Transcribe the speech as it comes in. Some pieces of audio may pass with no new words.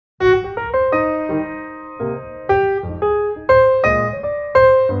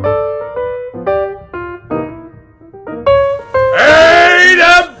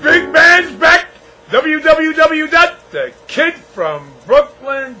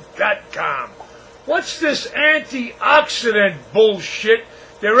Food.com. What's this antioxidant bullshit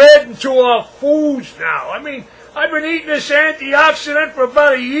they're adding to our foods now? I mean, I've been eating this antioxidant for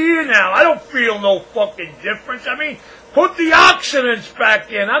about a year now. I don't feel no fucking difference. I mean, put the oxidants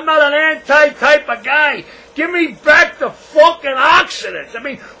back in. I'm not an anti-type of guy. Give me back the fucking oxidants. I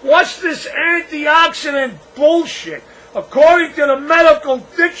mean, what's this antioxidant bullshit? According to the medical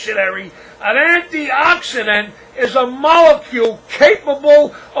dictionary, an antioxidant is a molecule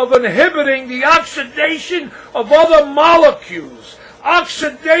capable of inhibiting the oxidation of other molecules.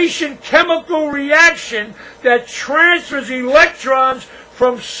 Oxidation chemical reaction that transfers electrons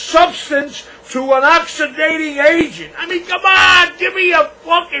from substance to an oxidating agent. I mean, come on, give me a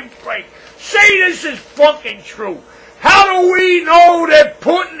fucking break. Say this is fucking true. How do we know they're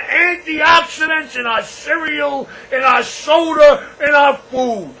putting antioxidants in our cereal, in our soda, in our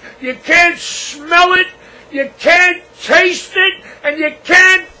food? You can't smell it, you can't taste it, and you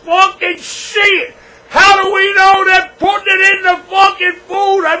can't fucking see it. How do we know they're putting it in the fucking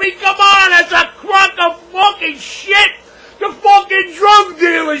food? I mean, come on, that's a crock of fucking shit. The fucking drug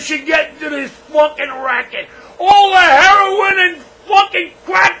dealers should get into this fucking racket. All the heroin and fucking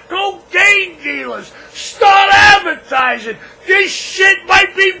crack cocaine dealers start advertising. This shit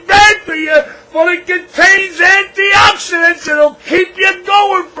might be bad for you, but it contains antioxidants and it'll keep you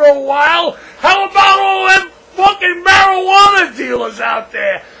going for a while. How about all them fucking marijuana dealers out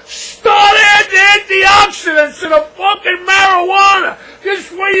there? Start adding antioxidants to the fucking marijuana.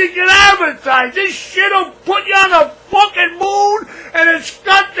 This way you can advertise. This shit'll put you on the fucking moon, and it's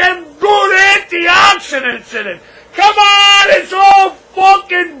got them good antioxidants in it. Come on, it's all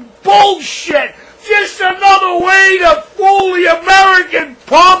fucking bullshit. Just another way to fool the American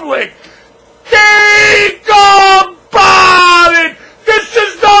public. Think about it. This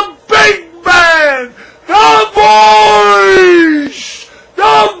is the big man. The voice.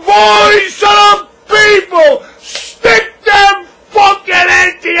 The voice of the people. Stick them fucking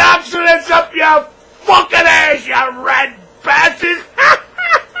antioxidants up your fucking ass, you rat bastard.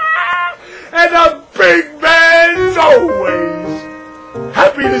 And the big man's always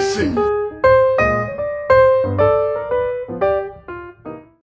happy to see you.